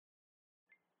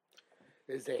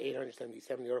This is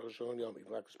 877 York Shalom Yomi. If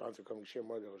you'd like to sponsor coming share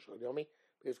more York Shalom Yomi,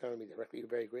 please contact me directly. You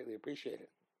very greatly appreciate it.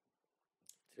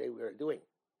 Today we are doing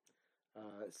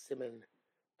Siman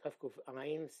Tufkuf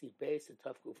Ayin Sif Beis and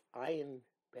Tufkuf Ayin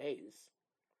Beis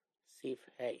Sif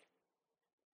Hey.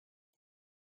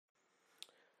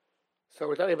 So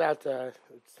we're talking about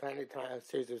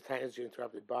series of times you're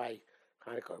interrupted by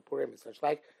Hanukkah or Purim and such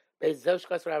like. Beis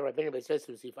Zoshkas Rav Rabbeinu Beis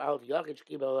Yosef Sif Aleph Yochid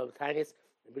Shkibel of Tainis.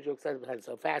 The visual excited behind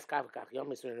so fast. Kaf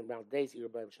Yom is around days. You're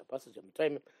by Shabbos Yom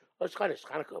Toim. Or Shchanish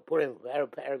Hanukkah Purim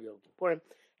Erev Yom Purim.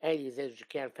 Any of these days you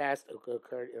can't fast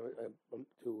occur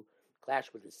to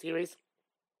clash with the series.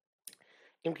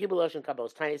 In Kibbutz and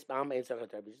Kabbal's Tainis, Ba'am Ein Tzarech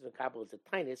HaTorah. Because the Kabbal is a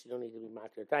Tainis, you don't need to be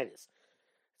matir Tainis.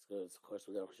 So it's, of course,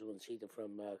 with the Shul and Shita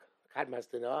from Kadmas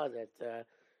to Noah that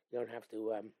you don't have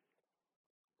to.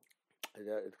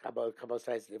 The Kabbal's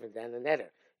Tainis is different than the Neder.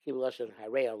 Kibbutz and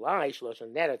Harei Alai Shlosh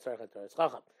and Neder Tzarech HaTorah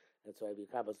Chacham. That's why if you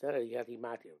Kabbal's Neder, you have to be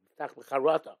matir. Tach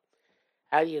B'Charota.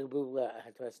 How do you do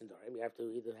Hatoras and Dorim? You have to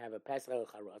either have a Pesach or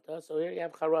Charota. So here you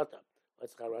have Charota.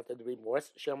 What's Charota? The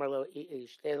remorse. Shomer lo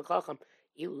Yishtei L'Chacham.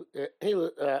 Well,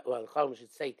 the Chacham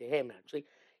should say to him, actually,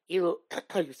 Ilu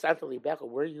Yisanta Libecha,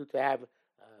 were you to have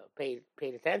paid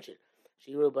attention?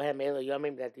 Shiru Bohem Ela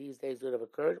Yomim, that these days would have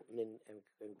occurred and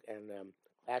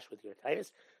clash with your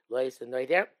Titus. Lois and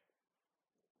Noider,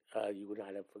 you would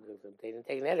not have taken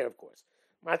Neder, of course.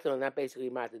 Matil, not basically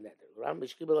Matil Neder. Ram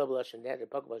Bishkibel Ablash and Neder,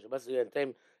 Pakabash, Basir and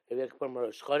Tim,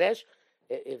 Chodesh,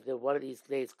 if one of these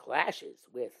days clashes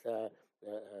with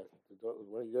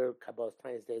one of your Kabbal's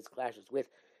Tainis days clashes with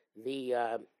the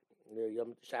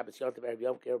Yom Shabbos Yom Tov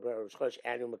Yom Kippur Rosh Chodesh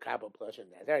annual Makabel plus and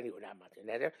Neder, and you would not Matil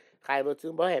Neder. Chayv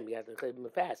L'Tzum Bohem, you have to claim them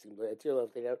fasting, but until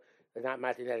if they're not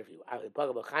Matil Neder for you.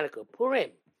 Pakabash Chanukah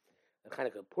Purim, the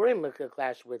Chanukah Purim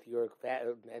clash with your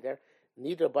Neder.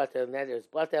 Neither butter Neder is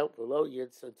butter below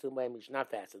Yud so Tzum we should not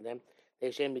fast and them.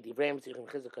 They shame me Divrei Mitzvah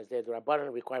Chizuk because they're the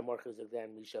Rabbanon require more Chizuk than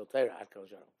Mishel Torah at Kol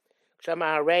Jaro. Shama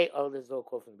Harei, oh, this is all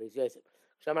quote from Beis Yosef.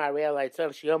 Shama Harei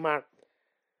Alaitzav Shiomar.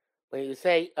 When you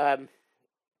say Harei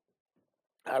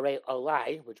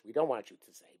Olai, which we don't want you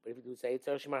to say, but if you do say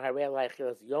Tzar Shema Harei Olai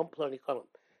Chilas Yom Ploni Kolom,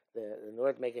 the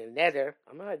Lord making a Neder.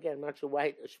 I'm not sure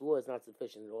why a Shvuah is not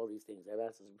sufficient in all these things. I've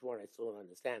asked this before and I still don't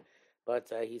understand. But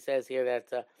he says here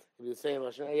that if you say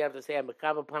Lashon, you have to say I'm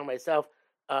makabel upon myself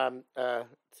to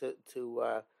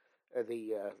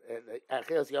the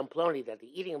Achilas Yom Ploni, that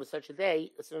the eating of such a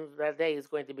day, as soon as that day is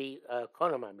going to be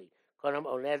konam on me, konam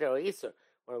or neder or iser,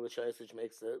 one of the shows which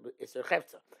makes the iser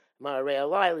chefza. Ma'arei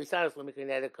alai lisanos lemikri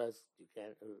neder because you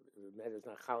can't. Neder is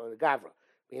not chal in the gavra.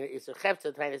 Being iser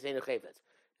chefza, tainis enu chefetz.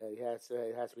 It has to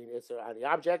be an iser on the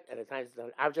object, and at times it's not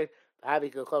an object.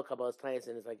 Kabbal's Tainis,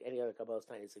 and it's like any other Kabbal's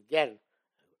Tainis. Again,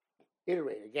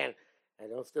 iterate again. I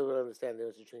still don't understand the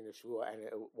difference between the Shvuah and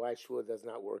why Shvuah does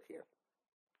not work here.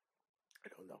 I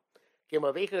don't know.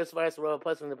 Gimel as far as the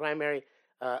plus from the primary,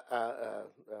 it's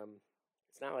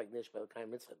not like Nishbel kind of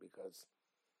mitzvah because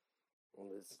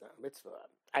it's not mitzvah.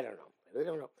 I don't know. I really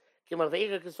don't know. Gimel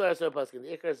as far as the plus, the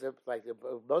Ikar is like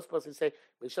most poskim say,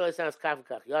 Mishalei sounds kaf and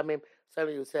kach. Yomim,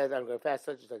 somebody who says I'm going to fast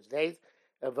such and such days.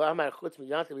 He said, I'm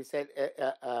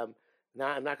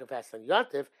not going to fast on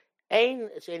Yontif.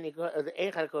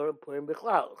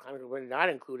 We're not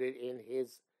included in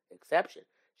his exception.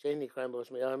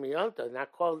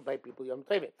 Not called by people Yom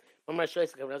Tovim.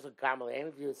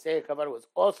 If you say a Kavanah was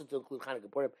also to include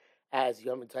Chanukah Purim as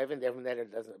Yom Tovim, therefore that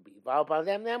it doesn't be involved upon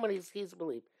them, then when he's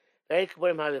believed. Very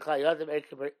Purim,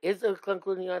 is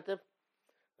including Yontif.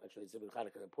 Not sure it's in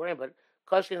Chanukah Purim, but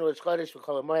Koshin Rosh Chodesh for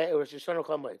Chol Hamoed, Rosh Hashanah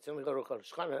Chol Hamoed. Certainly go to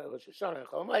Rosh Hashanah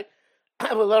Chol Hamoed.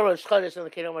 But Rosh Chodesh and the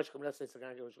Kedom Rosh Chodesh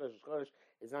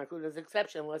is not included as an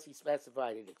exception unless he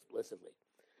specified it explicitly,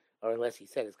 or unless he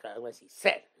said it's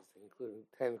including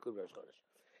Rosh Chodesh.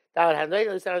 Dawid Hanoy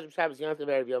L'Sanash Shabbos Yom Tov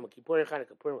Erev Yom Kippur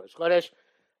Chanukah Purim Rosh Chodesh.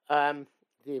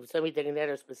 Somebody taking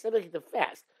that specifically to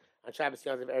fast on Shabbos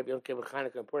Yom Tov Erev Yom Kippur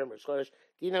Chanukah Purim Rosh Chodesh.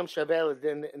 Dinam Shavel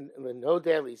No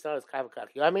Daily Salas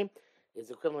Kavakach Yomim is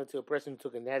equivalent to a person who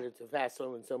took a neder to fast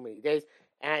so many days,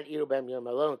 and Irubem Yom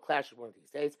alone clash with one of these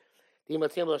days.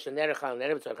 If he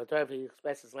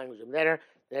expresses language of neder,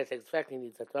 then it takes effect. He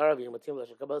needs a Torah.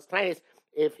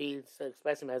 If he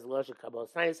expresses him as a losh of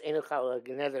Kabbal's Tainis,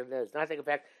 neder does not take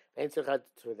effect.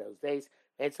 For those days,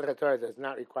 Torah does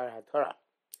not require a Torah.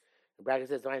 The bracket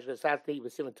says,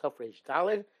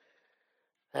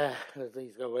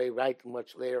 he's going to write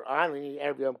much later on. We need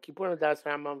Erev Yom Kippur, that's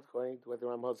Rambam, according to what the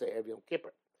Rambam says, Erev Yom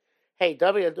Kippur. Hey,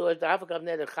 W. Do it. The Afakav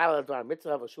Neder Chalal Dvar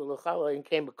Mitzvah of Shul Chalal and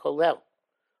came to Kolel.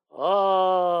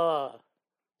 Oh,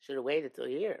 should have waited till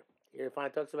here. Here, it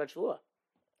finally talks about Shua.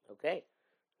 Okay,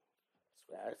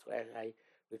 that's why I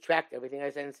retract everything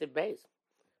I said in Sif Beis.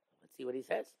 Let's see what he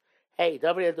says. Hey,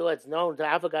 David Yadu, it's known to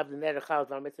Avagav the Neder Chal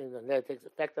Dvar Mitzvah, the Neder takes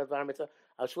effect on Dvar Mitzvah.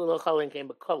 Al Shvua Lo Chalin came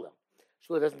B'Kolam.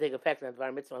 Shvua doesn't take effect on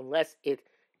Dvar Mitzvah unless it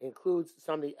includes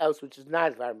something else which is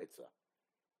not Dvar Mitzvah.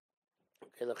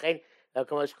 Okay, L'chein,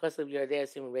 Kamosh Kosev Yeridei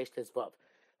Asim and Reish Tezvav.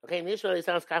 Okay, Nishma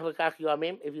sounds Kach L'Kach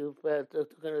Yomim. If you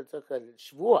took a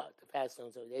Shvua to fast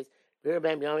on 7 days,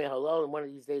 Virabam Yomim Halol, and one of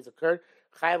these days occurred,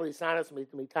 Chayav Lisanos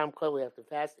Mitam Kol, we have to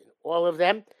fast in all of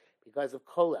them because of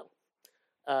Kolel.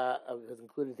 Because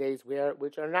including days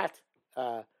which are not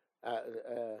bar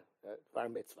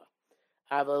mitzvah.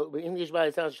 English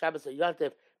body sounds Shabbos or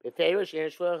Yontif. Beferish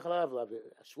and Shvur Chalav.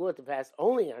 Shvur to fast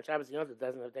only on Shabbos and Yontif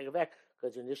doesn't have to take effect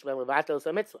because you're Nishma Levatos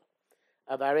a mitzvah.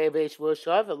 Avarei Shvur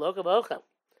Shav a Loka Bocham.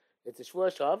 It's a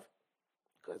Shvur Shav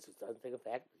because it doesn't take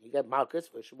effect. You get Malchus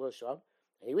for Shvur Shav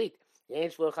and you eat. The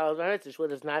ain't Shvur Chalav Varetz. The Shvur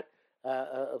does not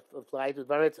apply to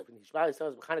Varetz. English body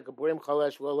sounds B'chanak Burim Chol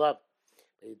Shvur Love.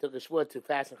 He took a shvur to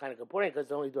fast in Chanukah Purim because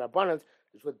it's only D'Rabbanan.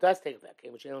 The shvur does take effect.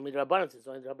 Which ain't only D'Rabbanan, it's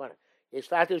only D'Rabbanan.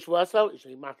 Yishlatu shvur so, you should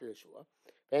be marked the shvur.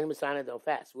 Then Messiah don't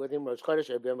fast. With him, Rosh Chodesh,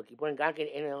 Yom Kippur, Gankin,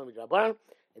 ain't only D'Rabbanan,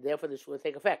 and therefore the shvur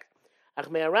take effect. Ach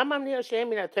mei Rambam near Shem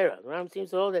min Torah. The Rambam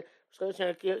seems to hold that Rosh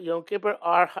Chodesh and Yom Kippur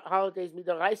are holidays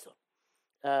midaraisa.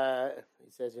 He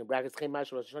says in brackets,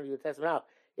 Chemash Rosh Hashanah, you test them out.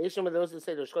 There's some of those that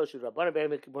say Rosh Chodesh and D'Rabbanan,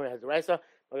 Yom Kippur has the raisa.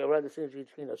 But I read the difference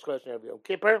between Rosh Chodesh and Yom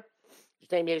Kippur.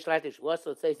 So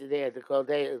it says today the call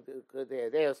day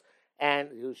Deus,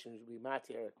 and you should be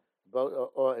matir both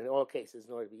or in all cases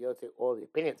in order to be able to take all the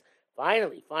opinions.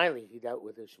 Finally, he dealt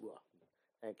with the shvua.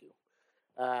 Thank you.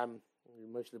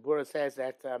 Moshe Bura says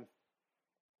that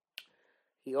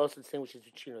he also distinguishes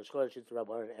between Rosh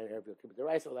Rabban and Erev Yom Kippur. The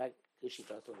rice like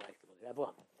Yeshit also like the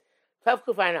Rabban. Tav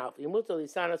Kufayin Alf. Yimuto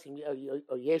Lisanos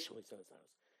or Yeshua Lisanos.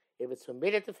 If it's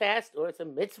permitted to fast or it's a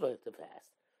mitzvah to fast.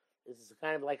 This is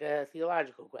kind of like a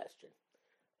theological question.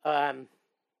 But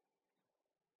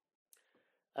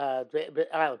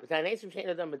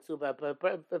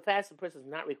fast, the person is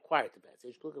not required to fast.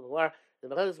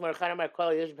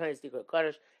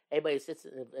 Everybody sits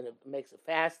and makes a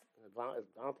fast, a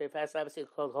voluntary fast. Obviously,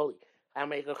 it's called holy.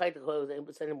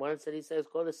 One said he says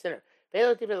called a sinner.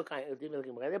 They're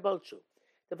both true.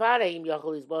 The Vadaim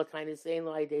Yachol is both kind of saying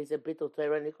no ideas of Bittul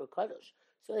Torah and Nikol Kadosh.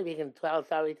 So if you can tell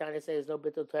authority time to say there's no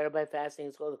Bittul Torah by fasting,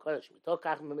 it's called the Kodesh. We talk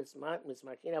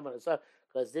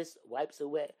because this wipes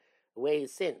away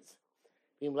his sins.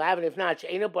 If not,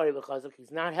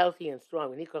 he's not healthy and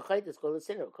strong. It's called a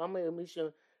sinner.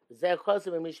 It's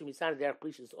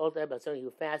all that about something who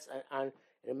fasts on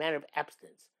in a manner of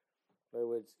abstinence. In other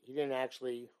words, he didn't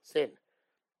actually sin.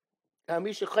 As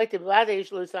he's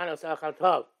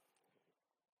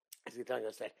telling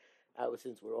us that,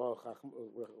 since we're all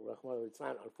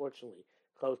unfortunately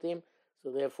chotim,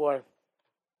 so therefore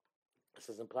this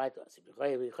doesn't apply to us. If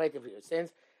you're chotim for your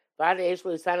sins, you have to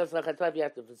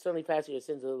certainly fast for your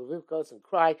sins, and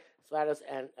cry,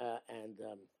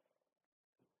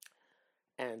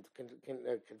 and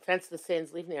confess the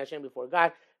sins, leaving Hashem before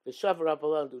God, the shavar up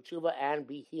alone, do tshuva, and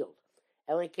be healed.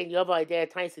 Unless you're going to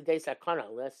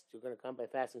come by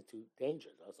fasting to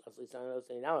dangers. Also,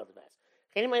 you're not allowed to fast.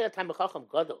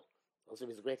 Also, if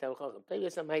it's a great time of chacham,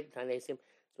 it's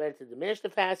better to diminish the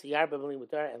fast,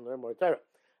 and learn more Torah.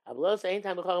 Otherwise, in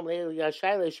other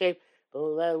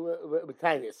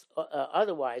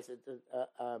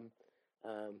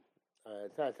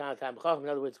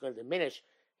words, it's going to diminish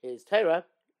his Torah.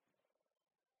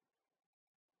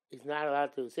 He's not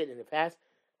allowed to sit in the fast.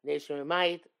 Nation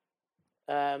might,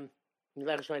 because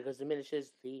it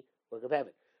diminishes the work of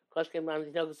heaven.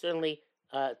 Certainly,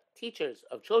 teachers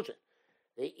of children.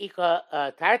 The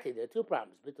Ika Tarti, there are two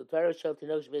problems. Bittul Torah shel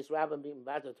tinoch shbeis rabbim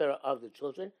b'battul Torah of the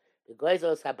children. The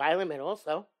goyzos habaylim, and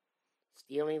also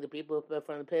stealing the people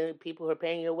from the people who are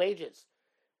paying your wages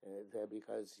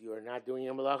because you are not doing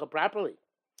your malacha properly.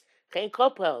 Chen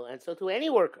kopel, and so to any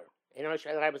worker. You know,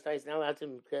 Shai Rabbi is not allowed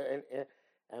to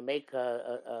make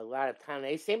a lot of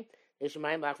tanesim.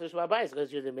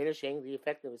 Because you're diminishing the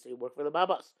effectiveness of your work for the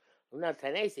babas. Not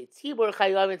tanesi. Tzibur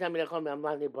chayavim tamid chacham. I'm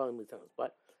not nippling with tongues,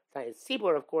 but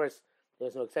tzibur, of course,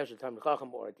 there's no exception to tamid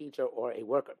chacham or a teacher or a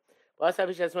worker. But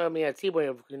anyway,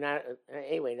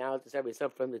 now it's everybody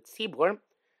stuff from the tzibur.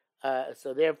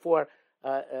 So therefore,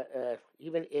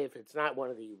 even if it's not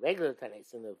one of the regular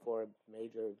tanesim, the four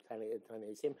major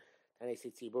tanesim,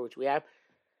 tanesi tzibur, which we have,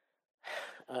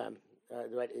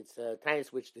 but it's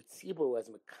tanes which the tzibur was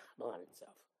mekabel on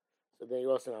itself. So then you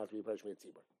also know how to be approached with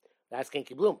tzibur. That's Ken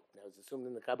Kiblum. That was assumed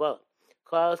in the Kabbalah.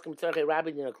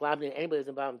 Anybody who's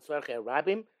involved in tzorchei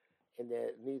rabbim, in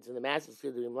the needs of the masses,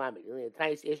 to do imlamid. Only a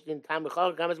tiny issue in time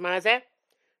b'chol comes manazeh.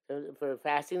 For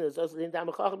fasting, there's also in time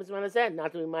b'chol comes manazeh,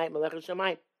 not to be ma'it melech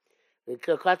shamayim. The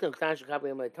Kilkatan Ktash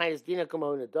Kapim, the tiniest Dina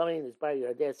Kamo in the Dorian is by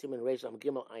your dead Simon Rachel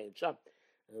Gimel Iron Shop.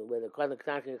 Where the Katan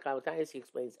Ktash and Kapatanis he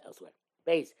explains elsewhere.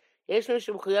 Base. Yeshua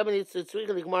Shubukuyabin is to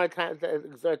Twiggle the Gemara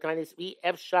Exortanis be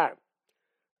F sharp.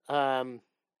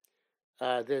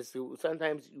 There's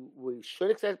sometimes we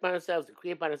should accept upon ourselves,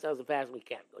 decree upon ourselves as fast as we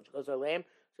can. Goes our lamb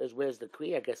says, where's the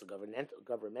decree? I guess a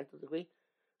governmental decree.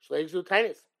 Shlegs do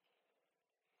tinus.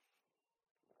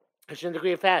 I shouldn't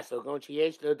decree fast. So going to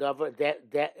Yesh the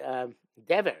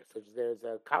Dever, such as there's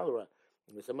a cholera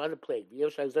and some other plague.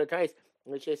 Yoshlegs do tinus.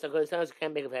 Which is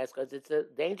can't make a fast because it's a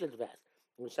dangerous fast.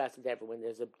 Which starts to Dever when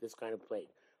there's this kind of plague.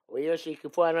 Or Yoshi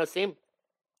Kifua no Sim,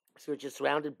 which is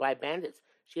surrounded by bandits.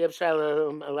 She has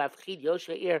lafchid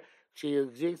Yosha she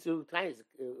exists through times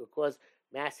cause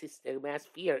mass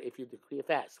fear if you decree a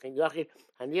fast. Can Yochid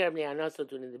Hanir Bnei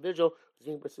to an individual who's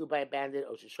being pursued by a bandit,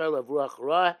 or Shishol of Ruach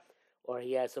Ra, or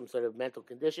he has some sort of mental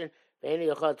condition. Any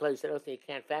Yochad told you said, "Oh, you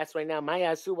can't fast right now."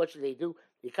 Mayasu, what should they do?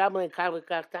 The Kabbalah and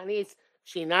Kavakach Tanis,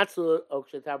 Shinatsu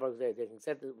Okshatabar. They can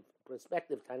set the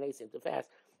prospective Tanis into fast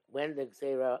when the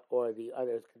Xera or the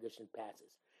other condition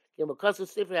passes. Gimakasu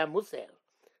Sifri HaMusel.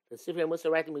 The Sifri HaMusel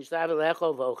writing Mishlav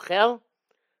Lecho Vochel.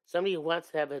 Somebody who wants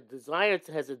to have a desire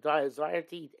to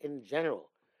eat in general,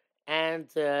 and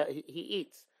he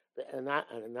eats, not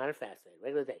a fast day,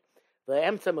 regular day. So,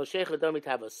 and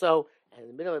in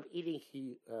the middle of eating,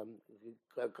 he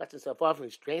cuts himself off and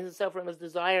restrains himself from his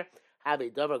desire. Have a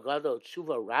davar gadol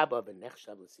tshuva rabba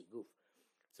v'nechshav l'siguf.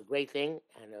 It's a great thing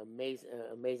and an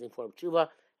amazing form of tshuva,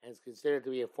 and it's considered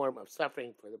to be a form of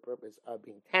suffering for the purpose of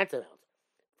being tantamount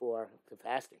to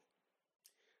fasting.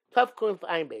 Tough kun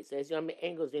fine base says Yom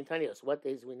Engels in Tanios. What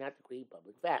days we not decree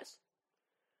public fast?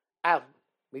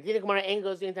 Medina Gemara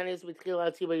Engels in Tanios with Chil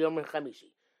Al Tziva Yom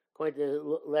Chamishi. According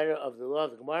to the letter of the law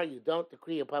of the Gemara, you don't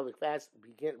decree a public fast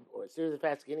or a series of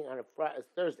fasts beginning on a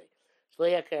Thursday.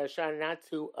 Shleyak Shar not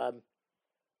to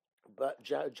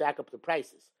jack up the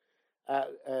prices.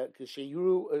 Because she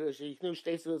knew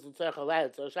states was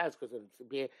allowed so shots because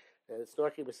the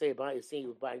storekeeper say you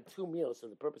were buying 2 meals for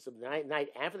the purpose of night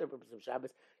and for the purpose of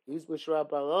Shabbos. Use B'Shra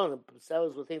alone, the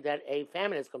sellers will think that a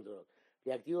famine has come to them.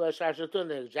 The Akdila Shashatun,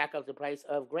 they jack up the price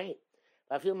of grain.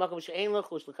 But I feel Malcolm Shein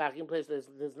Luchush Lakakim place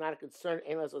there's not a concern.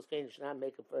 Ain't less Kain should not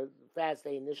make a fast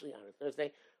day initially on a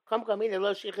Thursday. Come in the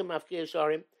Lo Shichim Mafkir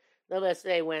Sharim. Nevertheless,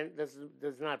 day when this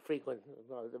is not frequent,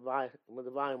 the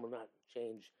volume will not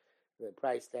change the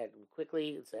price that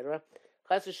quickly, etc.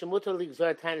 Shemuta League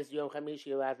Zortanis Yom Chamishi,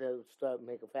 you're allowed to start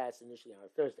make a fast initially on a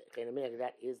Thursday.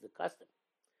 That is the custom.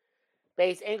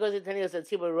 Base Engels and Tanios at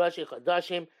Tzibur Rosh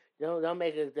Chodashim. Don't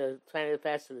make the Tanios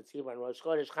fast to the Tzibur on Rosh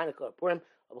Chodesh, Chanukah, or Purim.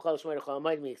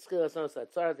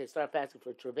 They start fasting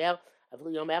for travail.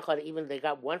 Even they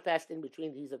got one fast in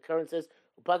between these occurrences.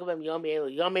 And when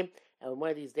one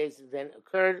of these days then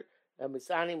occurred, you do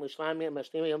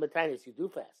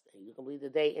fast. And you complete the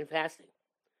day in fasting.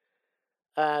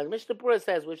 The Mishnah Berurah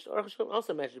says, which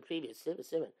also mentioned previous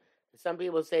Simon. Some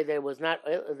people say that it was not.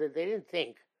 They didn't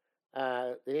think.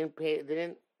 They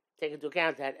didn't take into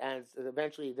account that, and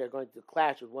eventually they're going to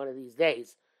clash with one of these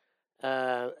days,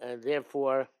 and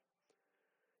therefore,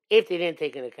 if they didn't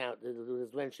take into account that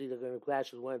eventually they're going to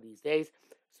clash with one of these days,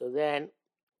 so then,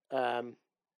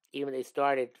 even they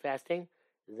started fasting,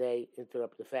 they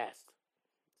interrupt the fast.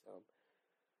 So,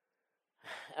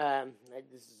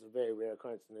 this is a very rare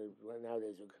occurrence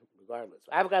nowadays, regardless.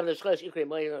 It's called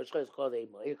a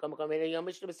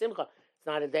it's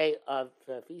not a day of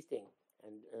feasting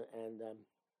and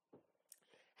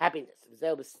happiness.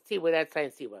 Where that time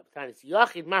see what time is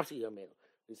Yachid Mafsi Yomel.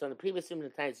 We saw in the previous sim the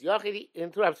time Yachid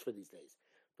interrupts for these days.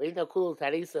 But you know, cool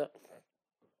Tarisa.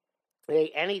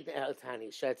 Any tani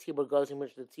Tzibur goes in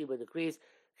which the Tzibur decrees.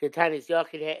 Tanis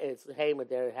Yachid it's hey when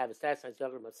they have a stats on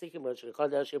Yachid Masikim Rosh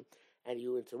Chodesh, and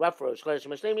you interrupt for Rosh Chodesh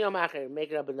Mashlim Yom Acher and make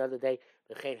it up another day.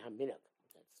 V'chein Haminach.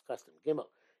 That's custom. Gimel.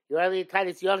 You already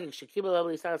Tanis Yachid Shekibel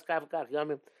Lovely Sanas Kafakach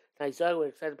Yomim. Tanis Yachid we're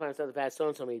excited upon ourselves to fast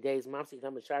so many days. Mamsi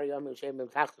Kam Shari Yomim Shem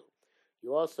Tachnu.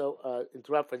 You also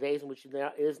interrupt for days in which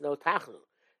there is no Tachnu.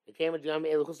 The came with Yom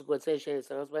Eluchusuk would say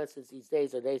since these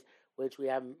days are days which we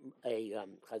have a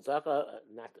chazaka,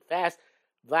 not to fast.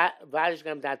 Vadish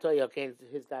Gam Dato Yokain,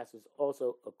 his das is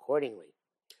also accordingly.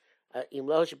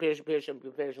 Imlo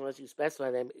Shapir unless you specify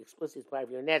them explicitly as part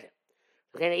of your nether.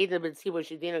 And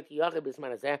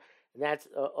that's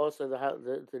also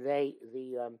the today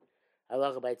the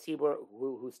halacha by tzibur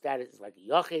whose status is like a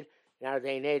yochid in our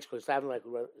day and age, because like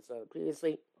we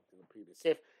previously in the previous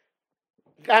sif.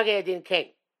 Gagay didn't came.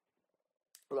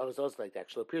 Allah was also like that.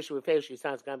 She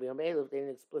sounds going to be on They didn't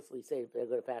explicitly say if they're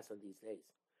going to fast on these days.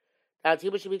 Now,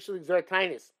 Tzibur should be actually exhort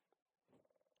tinus.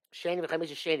 Sheni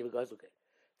v'chamish sheni because okay.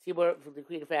 Tzibur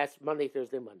decree to fast Monday,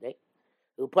 Thursday, Monday.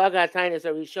 Upaga Tainas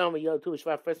are Rishon Yom Tu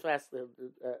B'Shvat. First fast the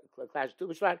clash Tu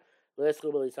B'Shvat.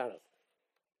 L'Eschu B'Lisanos.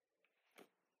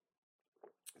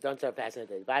 Don't start fasting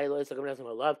today. Body Lo Yisrael Gavnas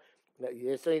for love.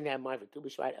 You still didn't have mind for Tu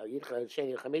B'Shvat. El Yidcha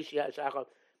Sheni Chamishi Shachar.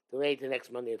 Delayed to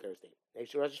next Monday or Thursday. Make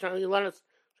sure Rosh Hashanah Yulanos.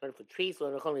 Trying for trees.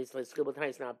 So the Chol Yisrael Schibul Time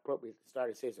is not appropriate to start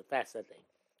a series of fasts that day.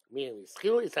 Meaning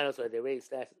Schibul Lisanos, so they already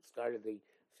started the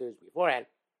series beforehand.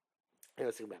 And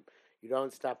let's remember, you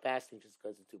don't stop fasting just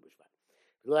because it's Tu B'Shvat.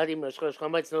 It's no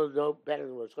better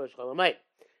than Rosh Chodesh Cholamite.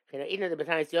 But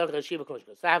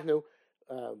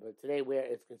today, where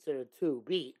it's considered to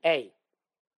be a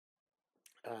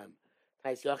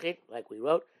Tais Yochid, like we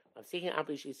wrote, I'm seeking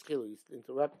Amplishi Skill. You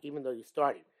interrupt even though you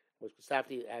started, which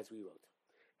Kusafti as we wrote.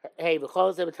 Hey, it's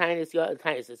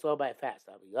all by a fast.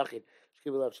 Yochid,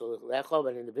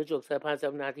 an individual except upon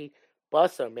himself not to eat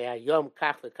basar, may I yom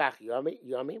kach v'kach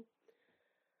yomim.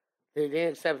 They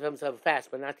didn't accept themselves a fast,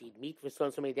 but not to eat meat for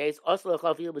so many days. Also,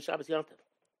 don't eat on Shabbos Yom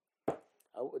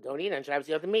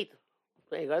Tov meat.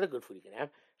 Plenty of other good food you can have.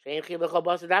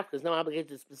 There's no obligation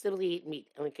to specifically eat meat.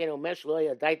 Unless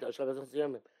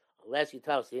you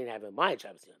tell us you didn't have in mind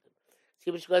Shabbos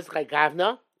Yom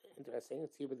Tov. Interesting.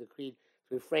 See what decreed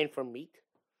to refrain from meat.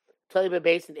 Tell you about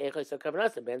basin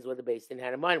depends what the basin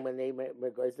had in mind when they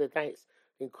goes to the tiniest.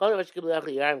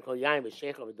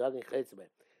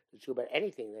 It's true about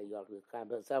anything that you have to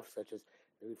account itself, such as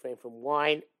refrain from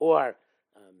wine or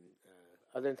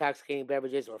other intoxicating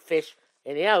beverages or fish,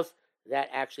 anything else. That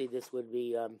actually this would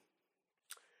be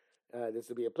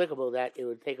applicable. That it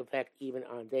would take effect even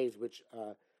on days which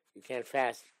you can't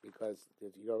fast because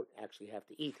you don't actually have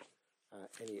to eat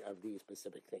any of these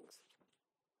specific things.